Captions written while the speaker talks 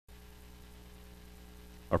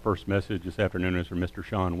Our first message this afternoon is from Mr.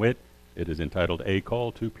 Shawn Witt. It is entitled A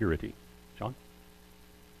Call to Purity. Shawn?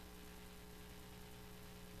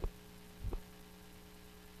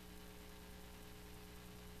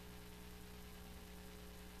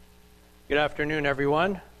 Good afternoon,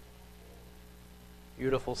 everyone.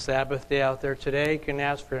 Beautiful Sabbath day out there today. Couldn't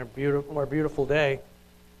ask for a more beautiful day.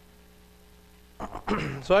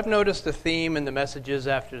 So I've noticed a theme in the messages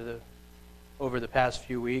over the past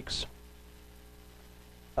few weeks.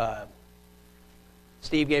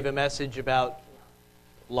 Steve gave a message about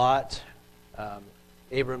Lot,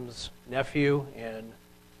 Abram's nephew, in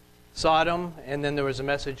Sodom, and then there was a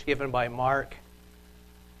message given by Mark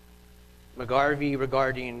McGarvey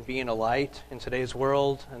regarding being a light in today's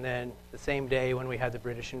world, and then the same day when we had the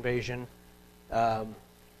British invasion, Matt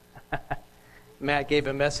gave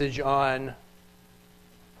a message on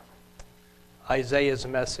Isaiah's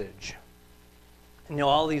message. And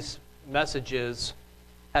all these messages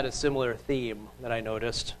had a similar theme that I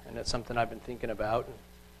noticed, and it's something I've been thinking about.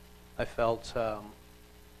 I felt that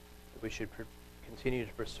we should continue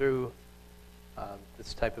to pursue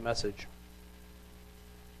this type of message.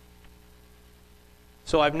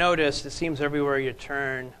 So I've noticed, it seems everywhere you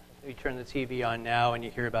turn the TV on now and you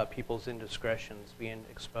hear about people's indiscretions being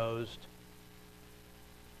exposed.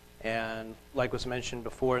 And like was mentioned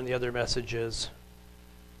before in the other messages,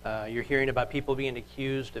 you're hearing about people being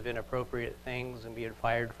accused of inappropriate things and being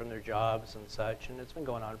fired from their jobs and such, and it's been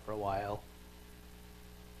going on for a while.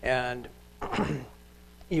 And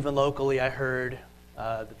even locally, I heard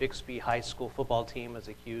the Bixby High School football team is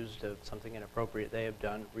accused of something inappropriate they have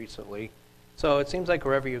done recently. So it seems like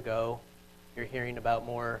wherever you go, you're hearing about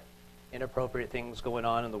more inappropriate things going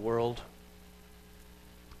on in the world.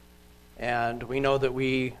 And we know that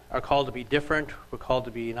we are called to be different. We're called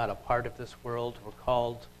to be not a part of this world. We're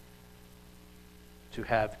called to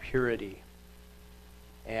have purity.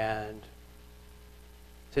 And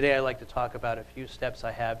today I'd like to talk about a few steps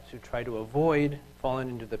I have to try to avoid falling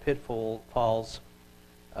into the pitfalls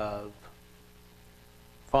of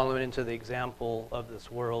following into the example of this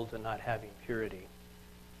world and not having purity.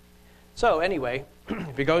 So anyway,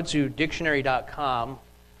 if you go to dictionary.com,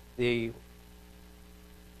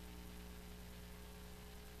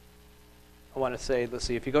 let's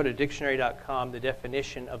see, if you go to dictionary.com, the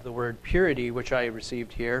definition of the word purity, which I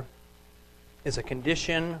received here, is a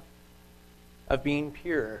condition of being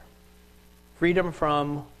pure, freedom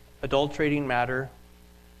from adulterating matter,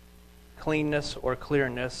 cleanness or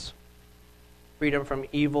clearness, freedom from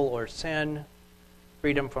evil or sin,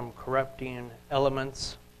 freedom from corrupting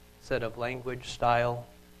elements, set of language, style,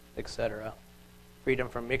 etc., freedom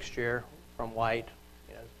from mixture, from white,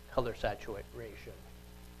 color saturation.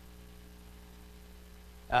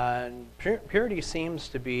 And purity seems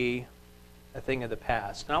to be a thing of the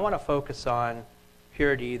past. And I want to focus on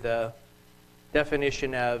purity, the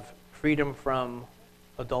definition of freedom from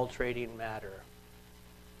adulterating matter.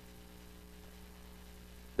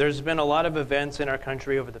 There's been a lot of events in our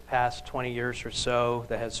country over the past 20 years or so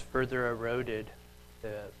that has further eroded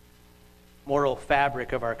the moral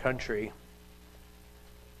fabric of our country.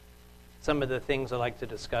 Some of the things I like to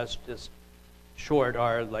discuss just short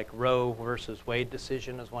are like Roe versus Wade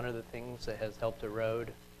decision is one of the things that has helped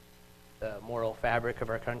erode the moral fabric of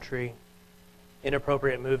our country.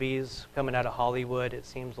 Inappropriate movies coming out of Hollywood, it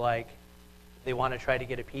seems like they want to try to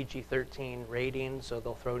get a PG-13 rating, so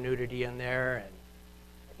they'll throw nudity in there and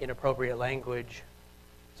inappropriate language.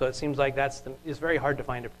 So it seems like it's very hard to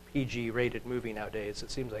find a PG-rated movie nowadays. It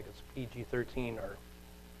seems like it's PG-13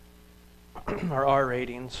 or R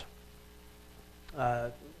ratings.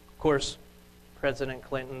 Of course, President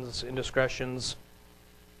Clinton's indiscretions.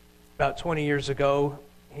 About 20 years ago,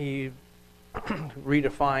 he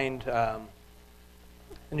redefined a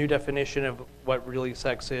new definition of what really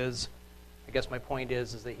sex is. I guess my point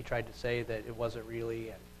is that he tried to say that it wasn't really,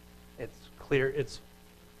 and it's clear, it's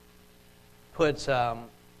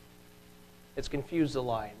confused the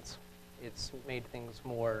lines. It's made things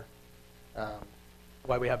more,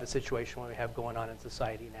 why we have the situation we have going on in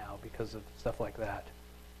society now because of stuff like that.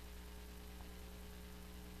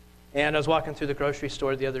 And I was walking through the grocery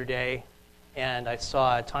store the other day, and I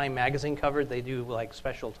saw a Time magazine cover. They do like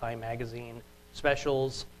special Time magazine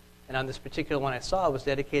specials, and on this particular one I saw was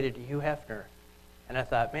dedicated to Hugh Hefner. And I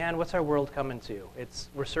thought, man, what's our world coming to?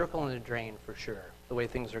 We're circling the drain for sure, the way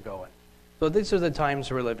things are going. So these are the times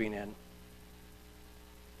we're living in.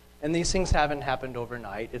 And these things haven't happened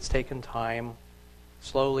overnight. It's taken time.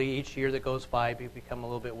 Slowly, each year that goes by, we become a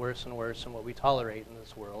little bit worse and worse in what we tolerate in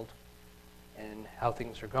this world and how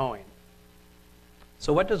things are going.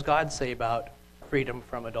 So what does God say about freedom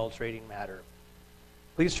from adulterating matter?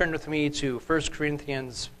 Please turn with me to 1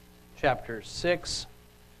 Corinthians chapter 6,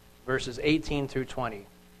 verses 18 through 20.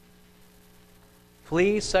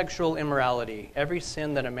 Flee sexual immorality. Every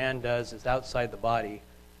sin that a man does is outside the body,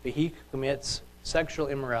 but he who commits sexual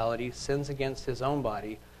immorality sins against his own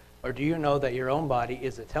body. Or do you know that your own body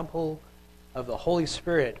is a temple of the Holy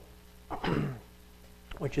Spirit,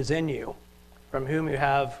 which is in you, from whom you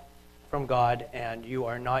have from God, and you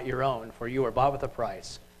are not your own, for you are bought with a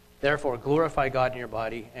price. Therefore glorify God in your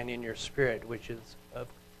body and in your spirit,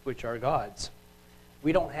 which are God's.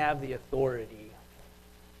 We don't have the authority.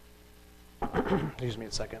 Excuse me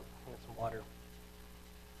a second. I'll get some water.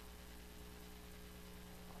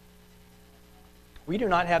 We do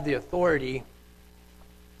not have the authority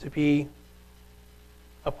to be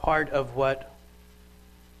a part of what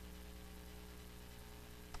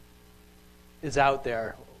is out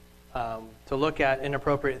there. To look at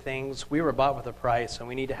inappropriate things. We were bought with a price, and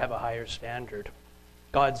we need to have a higher standard,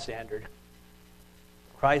 God's standard.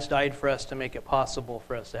 Christ died for us to make it possible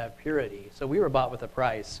for us to have purity. So we were bought with a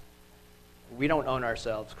price. We don't own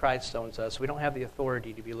ourselves. Christ owns us. We don't have the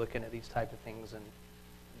authority to be looking at these type of things and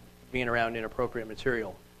being around inappropriate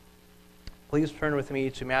material. Please turn with me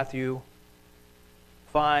to Matthew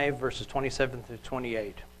 5, verses 27 through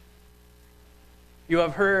 28. You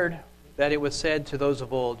have heard that it was said to those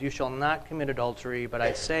of old, you shall not commit adultery, but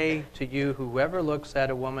I say to you, whoever looks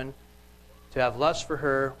at a woman to have lust for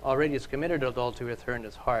her already has committed adultery with her in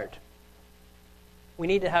his heart. We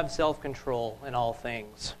need to have self-control in all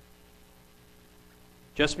things.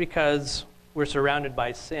 Just because we're surrounded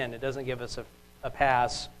by sin, it doesn't give us a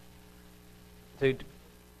pass to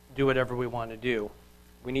do whatever we want to do.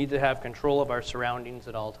 We need to have control of our surroundings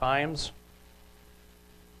at all times.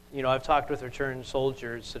 You know, I've talked with returned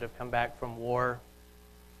soldiers that have come back from war,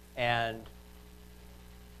 and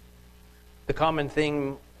the common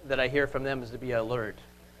thing that I hear from them is to be alert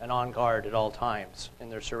and on guard at all times in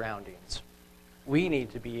their surroundings. We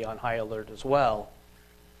need to be on high alert as well,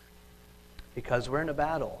 because we're in a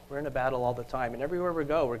battle. We're in a battle all the time, and everywhere we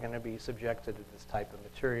go, we're going to be subjected to this type of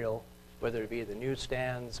material, whether it be the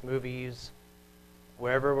newsstands, movies,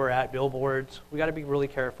 wherever we're at, billboards. We got to be really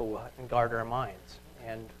careful and guard our minds.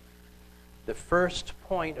 And the first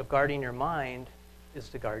point of guarding your mind is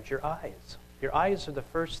to guard your eyes. Your eyes are the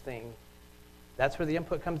first thing. That's where the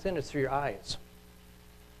input comes in, is through your eyes.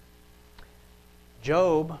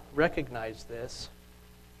 Job recognized this,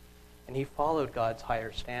 and he followed God's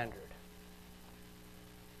higher standard.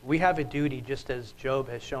 We have a duty, just as Job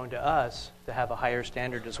has shown to us, to have a higher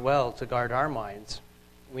standard as well, to guard our minds.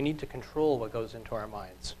 We need to control what goes into our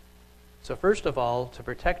minds. So first of all, to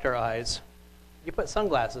protect our eyes, you put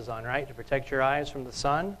sunglasses on, right, to protect your eyes from the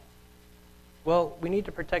sun? Well, we need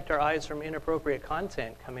to protect our eyes from inappropriate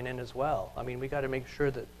content coming in as well. I mean, we got to make sure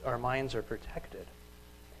that our minds are protected.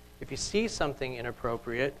 If you see something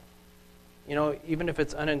inappropriate, you know, even if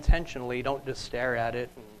it's unintentionally, don't just stare at it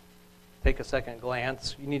and take a second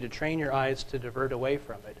glance. You need to train your eyes to divert away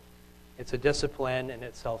from it. It's a discipline and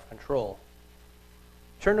it's self-control.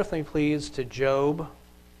 Turn with me, please, to Job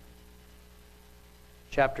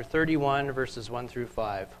chapter 31, verses 1 through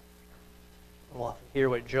 5. We'll hear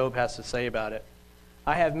what Job has to say about it.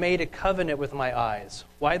 I have made a covenant with my eyes.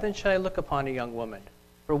 Why then should I look upon a young woman?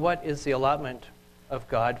 For what is the allotment of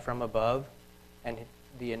God from above, and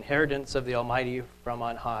the inheritance of the Almighty from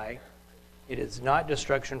on high? It is not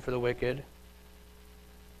destruction for the wicked,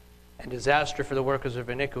 and disaster for the workers of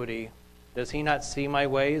iniquity. Does he not see my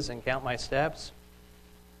ways and count my steps?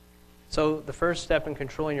 So the first step in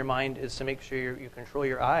controlling your mind is to make sure you control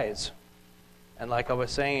your eyes. And like I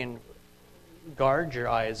was saying, guard your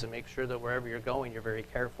eyes and make sure that wherever you're going, you're very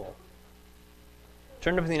careful.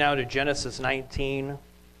 Turn with me now to Genesis 19,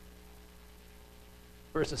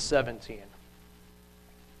 verses 17.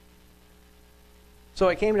 So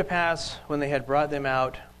it came to pass, when they had brought them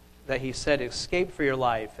out, that he said, escape for your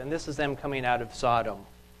life. And this is them coming out of Sodom.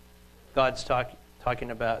 God's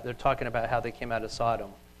talking about, they're talking about how they came out of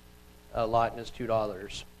Sodom. Lot and his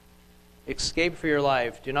 $2. Escape for your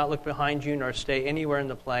life. Do not look behind you, nor stay anywhere in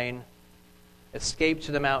the plain. Escape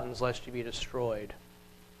to the mountains, lest you be destroyed.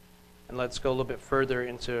 And let's go a little bit further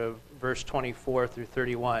into verse 24 through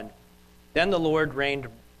 31. Then the Lord rained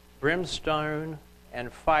brimstone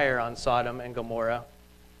and fire on Sodom and Gomorrah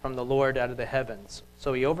from the Lord out of the heavens.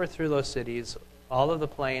 So he overthrew those cities, all of the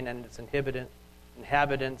plain and its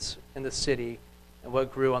inhabitants in the city, and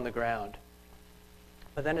what grew on the ground.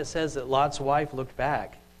 But then it says that Lot's wife looked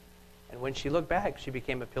back. And when she looked back, she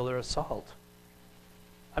became a pillar of salt.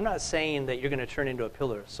 I'm not saying that you're going to turn into a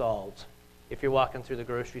pillar of salt. If you're walking through the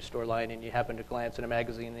grocery store line and you happen to glance at a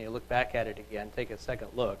magazine and you look back at it again, take a second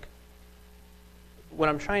look. what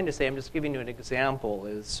I'm trying to say, I'm just giving you an example,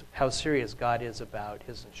 is how serious God is about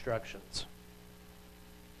his instructions.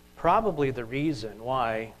 Probably the reason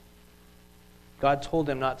why God told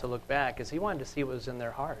them not to look back is he wanted to see what was in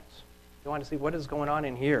their hearts. He wanted to see what is going on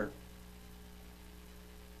in here.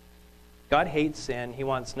 God hates sin. He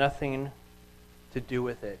wants nothing to do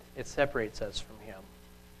with it. It separates us from him.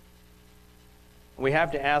 We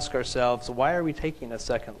have to ask ourselves, why are we taking a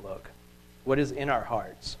second look? What is in our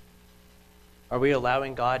hearts? Are we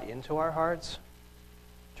allowing God into our hearts?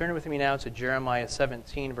 Turn with me now to Jeremiah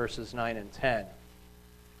 17, verses 9 and 10.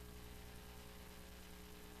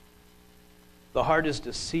 The heart is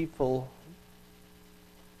deceitful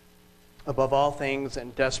above all things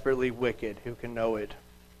and desperately wicked. Who can know it?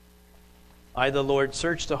 I, the Lord,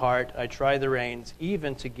 search the heart. I try the reins,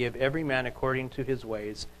 even to give every man according to his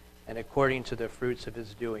ways and according to the fruits of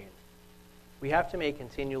his doing. We have to make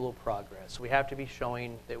continual progress. We have to be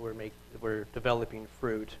showing that we're developing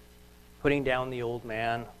fruit, putting down the old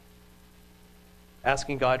man,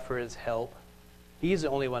 asking God for his help. He's the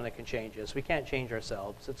only one that can change us. We can't change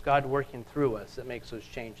ourselves. It's God working through us that makes those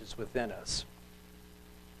changes within us.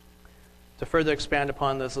 To further expand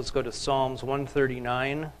upon this, let's go to Psalms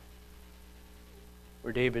 139,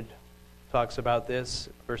 where David talks about this,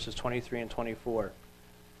 verses 23 and 24.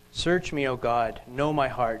 Search me, O God, know my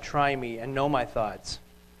heart, try me, and know my thoughts,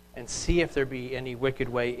 and see if there be any wicked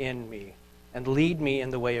way in me, and lead me in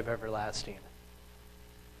the way of everlasting.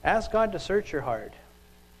 Ask God to search your heart,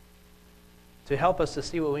 to help us to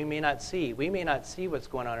see what we may not see. We may not see what's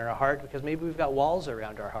going on in our heart because maybe we've got walls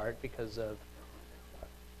around our heart because of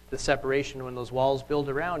the separation. When those walls build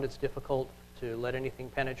around, it's difficult to let anything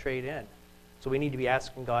penetrate in. So we need to be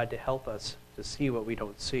asking God to help us to see what we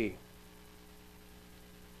don't see.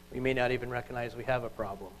 We may not even recognize we have a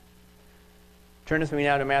problem. Turn with me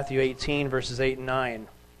now to Matthew 18, verses 8 and 9.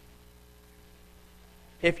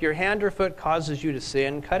 If your hand or foot causes you to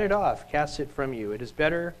sin, cut it off, cast it from you. It is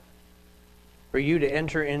better for you to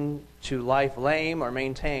enter into life lame or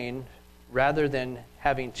maintained, rather than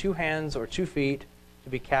having 2 hands or 2 feet to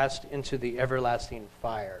be cast into the everlasting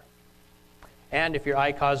fire. And if your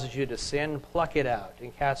eye causes you to sin, pluck it out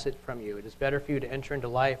and cast it from you. It is better for you to enter into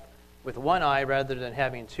life with 1 eye rather than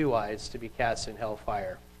having 2 eyes to be cast in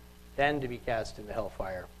hellfire, than to be cast into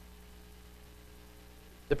hellfire.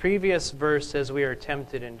 The previous verse says we are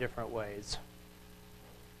tempted in different ways.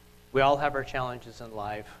 We all have our challenges in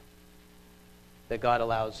life that God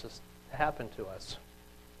allows us to happen to us.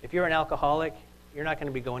 If you're an alcoholic, you're not going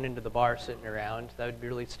to be going into the bar sitting around. That would be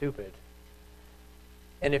really stupid.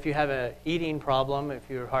 And if you have an eating problem, if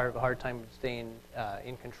you have a hard time staying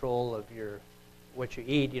in control of what you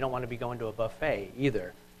eat, you don't want to be going to a buffet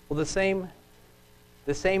either. Well, the same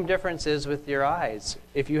difference is with your eyes.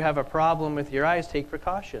 If you have a problem with your eyes, take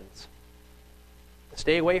precautions.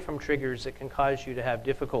 Stay away from triggers that can cause you to have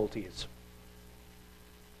difficulties.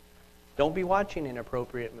 Don't be watching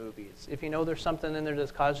inappropriate movies. If you know there's something in there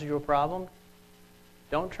that's causing you a problem,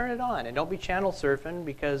 don't turn it on. And don't be channel surfing,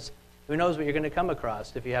 because who knows what you're going to come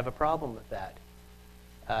across if you have a problem with that.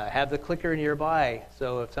 Have the clicker nearby,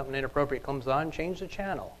 so if something inappropriate comes on, change the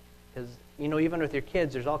channel. Because, even with your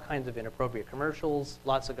kids, there's all kinds of inappropriate commercials,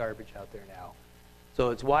 lots of garbage out there now. So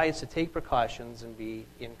it's wise to take precautions and be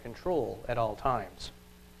in control at all times.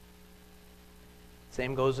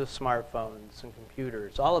 Same goes with smartphones and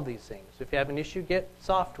computers, all of these things. If you have an issue, get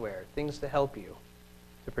software, things to help you,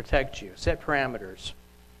 to protect you. Set parameters.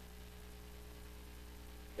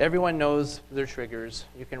 Everyone knows their triggers.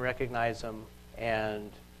 You can recognize them, and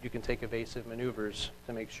you can take evasive maneuvers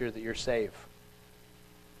to make sure that you're safe.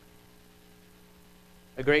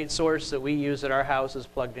 A great source that we use at our house is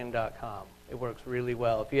pluggedin.com. It works really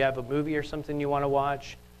well. If you have a movie or something you want to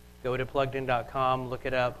watch, go to pluggedin.com, look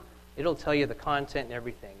it up. It'll tell you the content and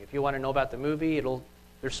everything. If you want to know about the movie,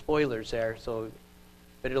 there's spoilers there,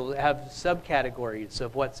 but it'll have subcategories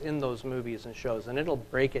of what's in those movies and shows, and it'll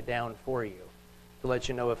break it down for you to let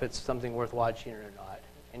you know if it's something worth watching or not.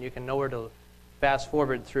 And you can know where to fast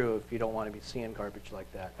forward through if you don't want to be seeing garbage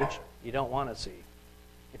like that, which you don't want to see.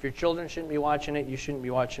 If your children shouldn't be watching it, you shouldn't be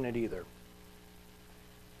watching it either.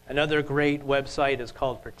 Another great website is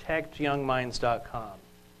called protectyoungminds.com.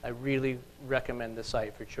 I really recommend this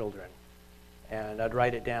site for children. And I'd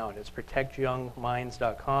write it down. It's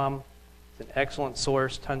protectyoungminds.com. It's an excellent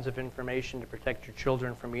source, tons of information to protect your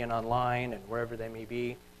children from being online and wherever they may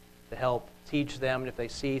be, to help teach them if they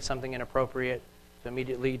see something inappropriate, to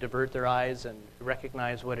immediately divert their eyes and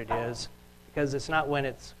recognize what it is. Because it's not when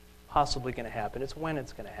it's possibly going to happen, it's when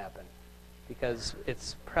it's going to happen. Because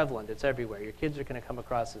it's prevalent, it's everywhere. Your kids are going to come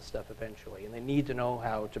across this stuff eventually, and they need to know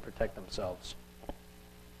how to protect themselves.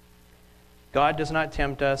 God does not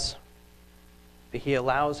tempt us, but he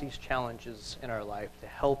allows these challenges in our life to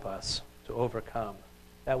help us to overcome.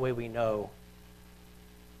 That way we know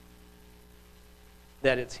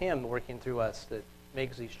that it's him working through us that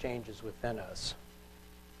makes these changes within us.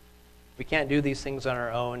 We can't do these things on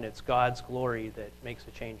our own. It's God's glory that makes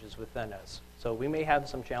the changes within us. So we may have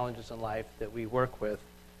some challenges in life that we work with,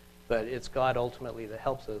 but it's God ultimately that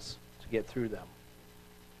helps us to get through them.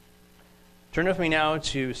 Turn with me now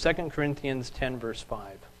to 2 Corinthians 10, verse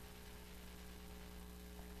 5.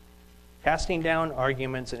 Casting down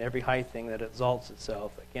arguments and every high thing that exalts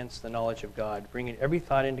itself against the knowledge of God, bringing every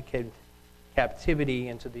thought into captivity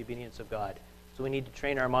into the obedience of God. So we need to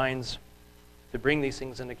train our minds to bring these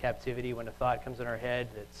things into captivity. When a thought comes in our head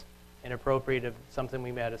that's inappropriate of something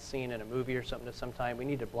we might have seen in a movie or something at some time, we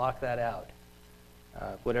need to block that out.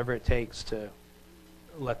 Whatever it takes to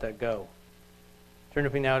let that go. Turn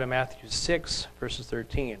with me now to Matthew 6, verses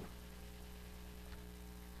 13.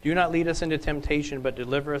 Do not lead us into temptation, but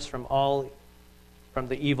deliver us from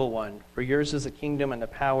the evil one. For yours is the kingdom and the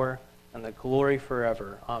power and the glory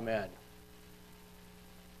forever. Amen.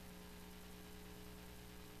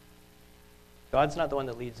 God's not the one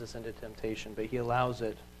that leads us into temptation, but he allows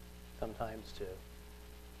it sometimes to.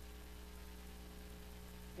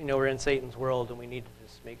 You know, we're in Satan's world, and we need to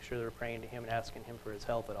just make sure that we're praying to him and asking him for his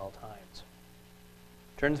help at all times.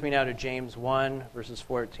 Turn with me now to James 1, verses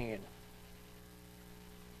 14.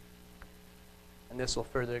 And this will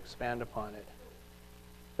further expand upon it.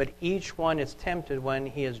 But each one is tempted when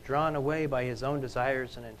he is drawn away by his own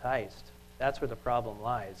desires and enticed. That's where the problem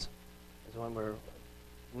lies, is when we're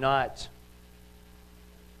not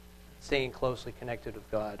staying closely connected with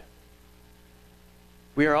God.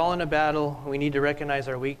 We are all in a battle. We need to recognize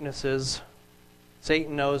our weaknesses.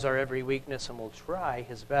 Satan knows our every weakness and will try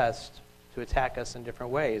his best to attack us in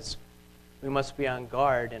different ways. We must be on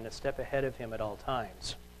guard and a step ahead of him at all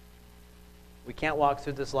times. We can't walk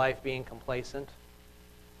through this life being complacent.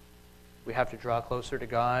 We have to draw closer to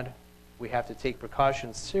God. We have to take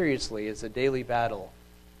precautions seriously as a daily battle.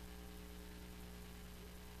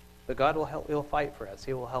 But God will help. He'll fight for us.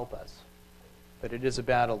 He will help us. But it is a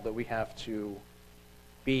battle that we have to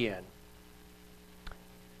be in.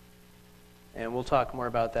 And we'll talk more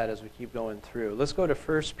about that as we keep going through. Let's go to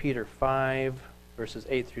 1 Peter 5, verses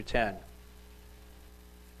 8 through 10.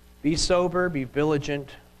 Be sober, be vigilant,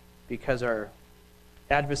 because our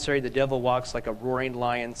adversary, the devil, walks like a roaring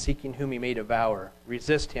lion, seeking whom he may devour.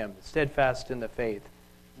 Resist him, steadfast in the faith,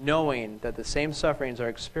 knowing that the same sufferings are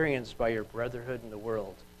experienced by your brotherhood in the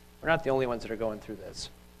world. We're not the only ones that are going through this.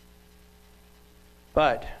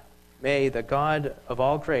 But may the God of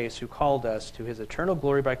all grace, who called us to his eternal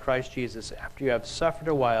glory by Christ Jesus, after you have suffered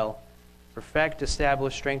a while, perfect,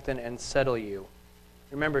 establish, strengthen, and settle you.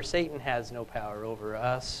 Remember, Satan has no power over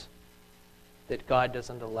us that God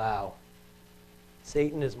doesn't allow.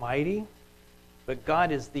 Satan is mighty, but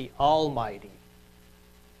God is the Almighty.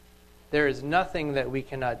 There is nothing that we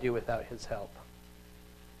cannot do without his help.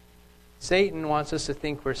 Satan wants us to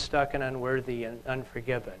think we're stuck and unworthy and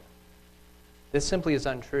unforgiven. This simply is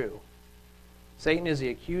untrue. Satan is the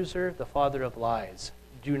accuser, the father of lies.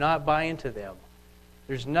 Do not buy into them.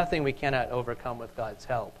 There's nothing we cannot overcome with God's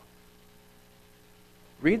help.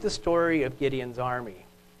 Read the story of Gideon's army.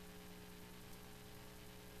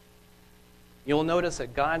 You'll notice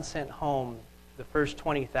that God sent home the first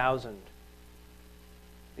 20,000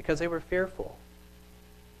 because they were fearful.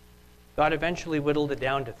 God eventually whittled it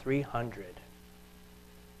down to 300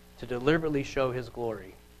 to deliberately show his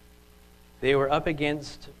glory. They were up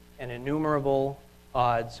against an innumerable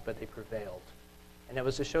odds, but they prevailed. And it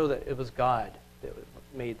was to show that it was God that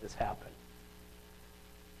made this happen.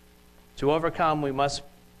 To overcome, we must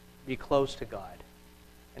be close to God.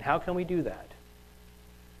 And how can we do that?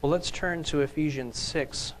 Well, let's turn to Ephesians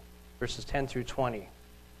 6, verses 10 through 20.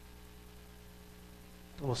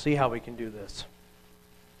 We'll see how we can do this.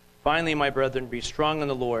 Finally, my brethren, be strong in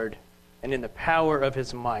the Lord and in the power of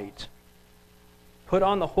his might. Put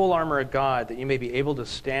on the whole armor of God, that you may be able to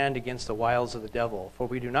stand against the wiles of the devil. For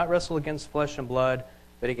we do not wrestle against flesh and blood,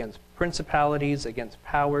 but against principalities, against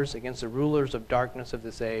powers, against the rulers of darkness of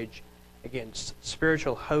this age, against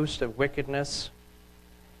spiritual hosts of wickedness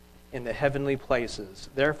in the heavenly places.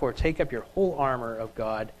 Therefore, take up your whole armor of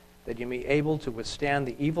God, that you may be able to withstand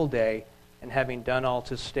the evil day, and having done all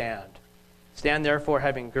to stand. Stand therefore,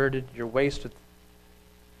 having girded your waist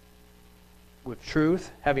with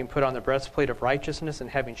truth, having put on the breastplate of righteousness, and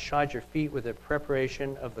having shod your feet with the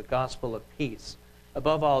preparation of the gospel of peace.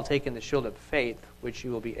 Above all, taking the shield of faith, which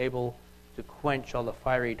you will be able to quench all the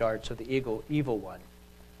fiery darts of the evil one.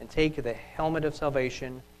 And take the helmet of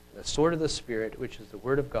salvation, the sword of the Spirit, which is the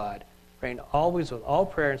word of God, praying always with all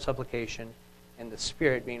prayer and supplication in the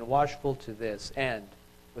Spirit, being watchful to this end,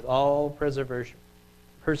 with all perseverance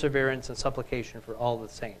and supplication for all the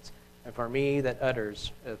saints, and for me that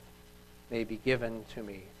utters may be given to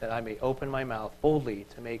me, that I may open my mouth boldly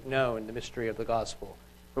to make known the mystery of the gospel,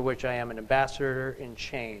 for which I am an ambassador in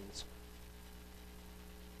chains,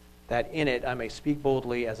 that in it I may speak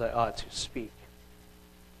boldly as I ought to speak.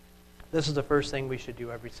 This is the first thing we should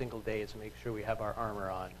do every single day, is make sure we have our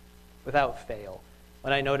armor on, without fail.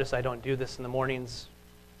 When I notice I don't do this in the mornings,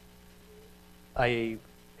 I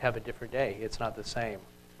have a different day. It's not the same.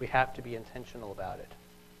 We have to be intentional about it.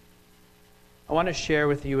 I want to share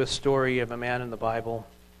with you a story of a man in the Bible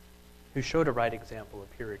who showed a right example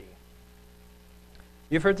of purity.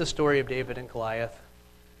 You've heard the story of David and Goliath,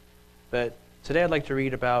 but today I'd like to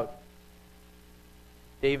read about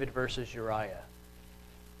David versus Uriah.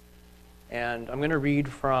 And I'm going to read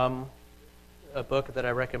from a book that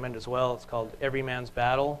I recommend as well. It's called Every Man's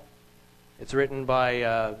Battle. It's written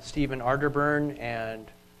by Stephen Arterburn and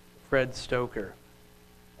Fred Stoker.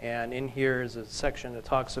 And in here is a section that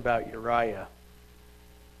talks about Uriah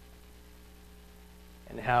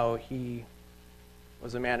and how he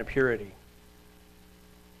was a man of purity.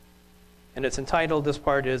 And it's entitled, this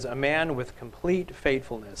part is, A Man with Complete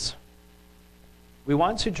Faithfulness. We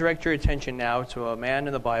want to direct your attention now to a man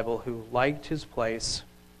in the Bible who liked his place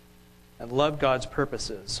and loved God's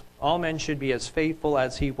purposes. All men should be as faithful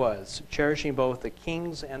as he was, cherishing both the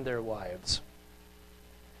kings and their wives.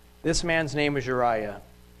 This man's name is Uriah.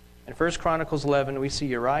 In 1 Chronicles 11, we see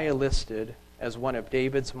Uriah listed as one of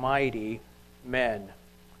David's mighty men,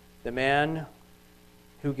 the man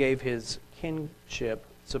who gave his kingship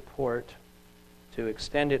support to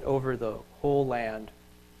extend it over the whole land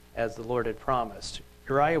as the Lord had promised.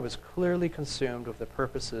 Uriah was clearly consumed with the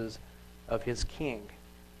purposes of his king.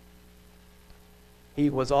 He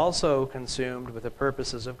was also consumed with the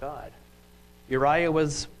purposes of God. Uriah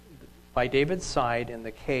was by David's side in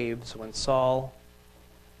the caves when Saul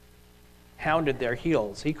hounded their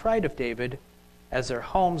heels. He cried of David as their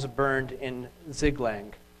homes burned in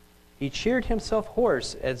Ziklag. He cheered himself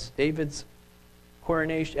hoarse at David's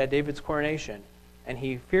coronation, and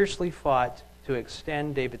he fiercely fought to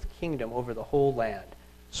extend David's kingdom over the whole land,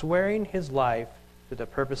 swearing his life to the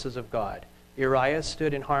purposes of God. Uriah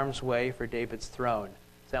stood in harm's way for David's throne.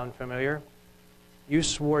 Sound familiar? You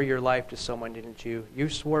swore your life to someone, didn't you? You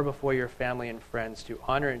swore before your family and friends to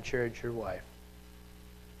honor and cherish your wife.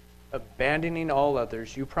 Abandoning all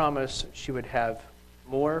others, you promised she would have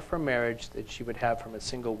more from marriage than she would have from a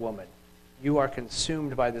single woman. You are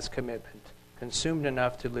consumed by this commitment, consumed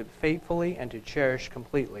enough to live faithfully and to cherish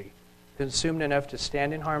completely, consumed enough to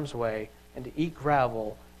stand in harm's way and to eat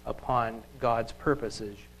gravel upon God's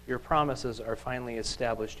purposes. Your promises are finally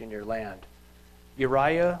established in your land.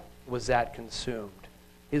 Uriah was that consumed.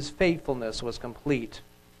 His faithfulness was complete,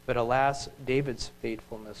 but alas, David's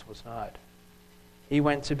faithfulness was not. He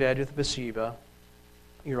went to bed with Bathsheba,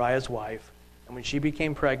 Uriah's wife, and when she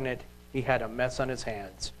became pregnant, he had a mess on his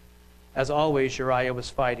hands. As always, Uriah was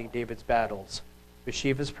fighting David's battles.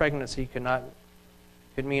 Bathsheba's pregnancy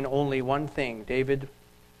could mean only one thing. David,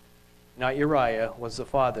 not Uriah, was the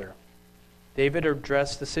father. David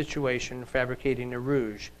addressed the situation, fabricating a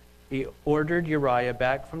ruse. He ordered Uriah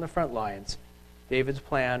back from the front lines. David's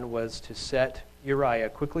plan was to set Uriah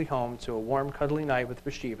quickly home to a warm, cuddly night with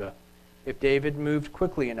Bathsheba. If David moved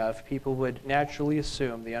quickly enough, people would naturally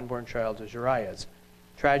assume the unborn child was Uriah's.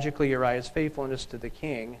 Tragically, Uriah's faithfulness to the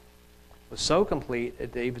king was so complete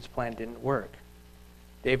that David's plan didn't work.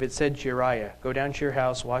 David said to Uriah, "Go down to your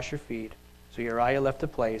house, wash your feet." So Uriah left the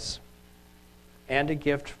place, and a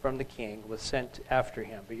gift from the king was sent after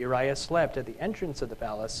him. But Uriah slept at the entrance of the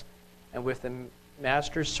palace and with the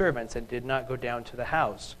master's servants and did not go down to the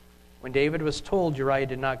house. When David was told Uriah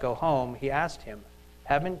did not go home, he asked him,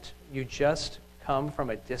 "Haven't you just come from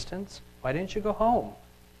a distance? Why didn't you go home?"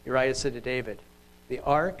 Uriah said to David, "The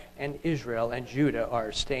ark and Israel and Judah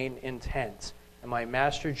are staying in tents, and my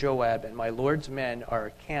master Joab and my Lord's men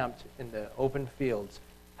are camped in the open fields.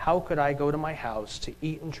 How could I go to my house to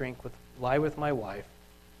eat and drink, lie with my wife?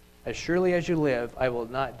 As surely as you live, I will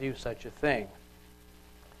not do such a thing."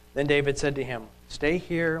 Then David said to him, "Stay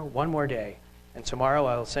here one more day, and tomorrow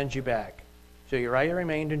I will send you back." So Uriah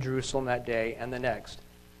remained in Jerusalem that day and the next.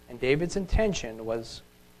 And David's intention was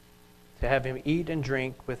to have him eat and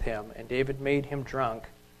drink with him, and David made him drunk.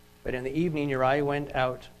 But in the evening Uriah went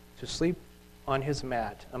out to sleep on his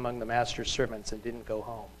mat among the master's servants and didn't go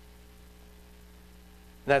home.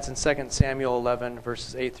 That's in 2 Samuel 11,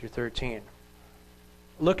 verses 8 through 13.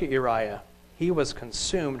 Look at Uriah. He was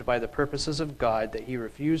consumed by the purposes of God that he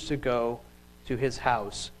refused to go to his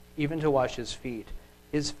house even to wash his feet.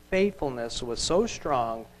 His faithfulness was so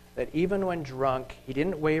strong that even when drunk, he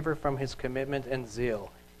didn't waver from his commitment and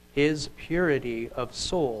zeal. His purity of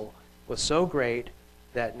soul was so great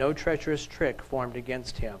that no treacherous trick formed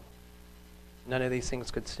against him. None of these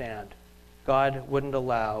things could stand. God wouldn't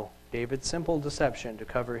allow David's simple deception to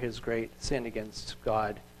cover his great sin against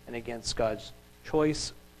God and against God's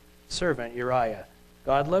choice servant Uriah.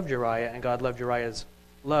 God loved Uriah, and God loved Uriah's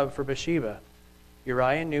love for Bathsheba.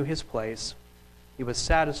 Uriah knew his place. He was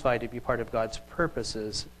satisfied to be part of God's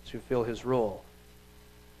purposes to fill his role.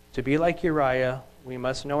 To be like Uriah, we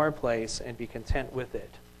must know our place and be content with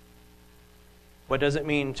it. What does it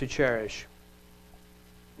mean to cherish?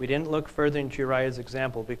 We didn't look further into Uriah's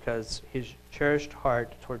example because his cherished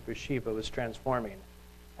heart toward Bathsheba was transforming.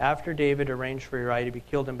 After David arranged for Uriah to be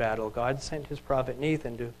killed in battle, God sent his prophet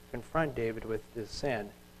Nathan to confront David with his sin.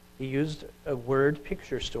 He used a word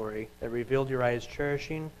picture story that revealed Uriah's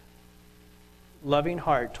cherishing, loving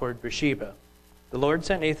heart toward Bathsheba. The Lord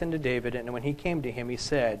sent Nathan to David, and when he came to him, he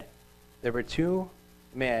said, "There were two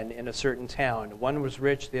men in a certain town. One was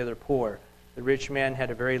rich, the other poor. The rich man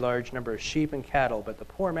had a very large number of sheep and cattle, but the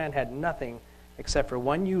poor man had nothing except for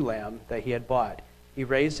one ewe lamb that he had bought. He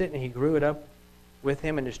raised it, and he grew it up with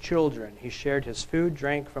him and his children. He shared his food,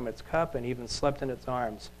 drank from its cup, and even slept in its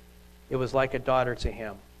arms. It was like a daughter to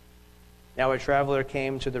him. Now a traveler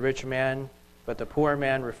came to the rich man, but the poor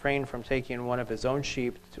man refrained from taking one of his own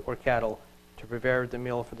sheep or cattle to prepare the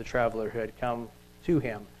meal for the traveler who had come to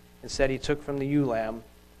him. Instead, he took from the ewe lamb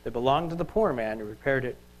that belonged to the poor man and prepared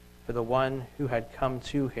it for the one who had come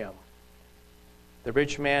to him." The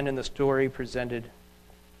rich man in the story represented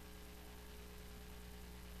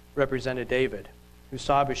David, who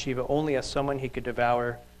saw Bathsheba only as someone he could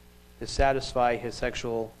devour to satisfy his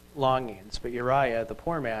sexual longings. But Uriah, the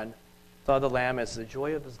poor man, saw the lamb as the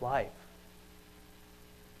joy of his life.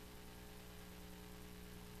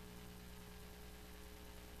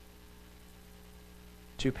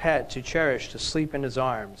 To pet, to cherish, to sleep in his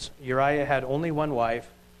arms. Uriah had only one wife.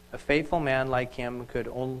 A faithful man like him could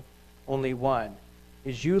only one.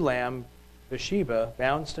 His ewe lamb, Bathsheba,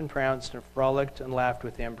 bounced and pranced and frolicked and laughed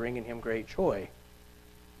with him, bringing him great joy.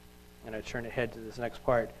 And I turn ahead to this next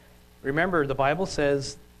part. Remember, the Bible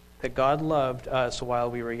says that God loved us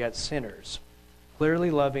while we were yet sinners.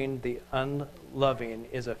 Clearly loving the unloving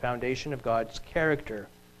is a foundation of God's character,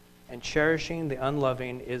 and cherishing the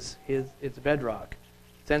unloving is its bedrock.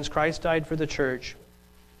 Since Christ died for the church,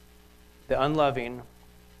 the unloving,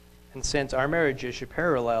 and since our marriages should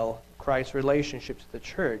parallel Christ's relationship to the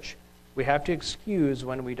church, we have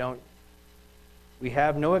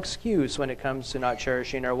no excuse when it comes to not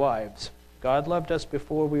cherishing our wives. God loved us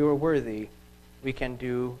before we were worthy. We can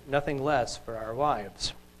do nothing less for our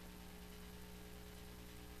wives.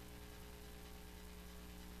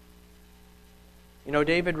 You know,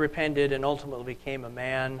 David repented and ultimately became a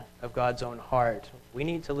man of God's own heart. We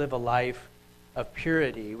need to live a life of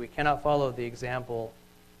purity. We cannot follow the example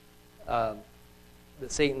that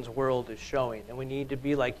Satan's world is showing. And we need to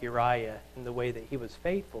be like Uriah in the way that he was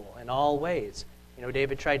faithful in all ways. You know,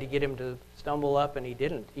 David tried to get him to stumble up, and he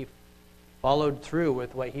didn't. He followed through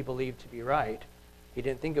with what he believed to be right. He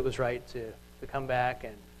didn't think it was right to come back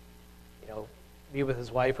and, you know, be with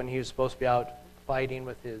his wife when he was supposed to be out fighting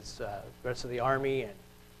with his rest of the army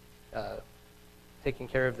and taking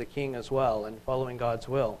care of the king as well and following God's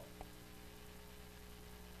will.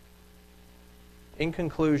 In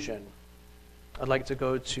conclusion, I'd like to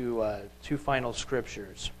go to two final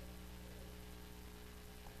scriptures.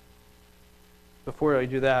 Before I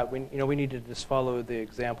do that, we need to just follow the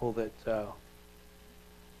example that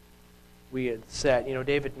we had set. You know,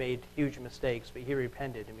 David made huge mistakes, but he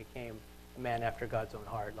repented and became a man after God's own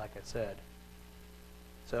heart, like I said.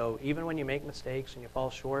 So even when you make mistakes and you fall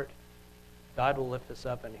short, God will lift us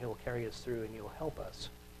up and he'll carry us through and he'll help us.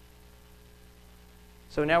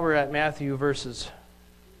 So now we're at Matthew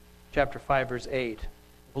chapter 5, verse 8.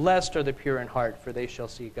 Blessed are the pure in heart, for they shall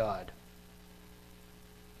see God.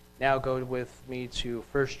 Now go with me to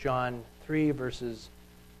 1 John 3, verses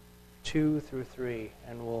 2 through 3,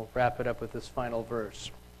 and we'll wrap it up with this final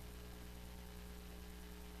verse.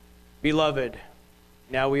 Beloved,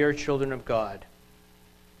 now we are children of God,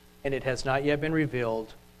 and it has not yet been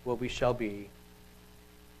revealed what we shall be.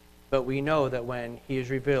 But we know that when he is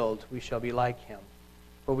revealed, we shall be like him,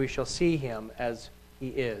 for we shall see him as he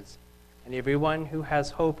is. And everyone who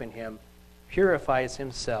has hope in him purifies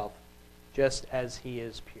himself just as he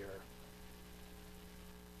is pure.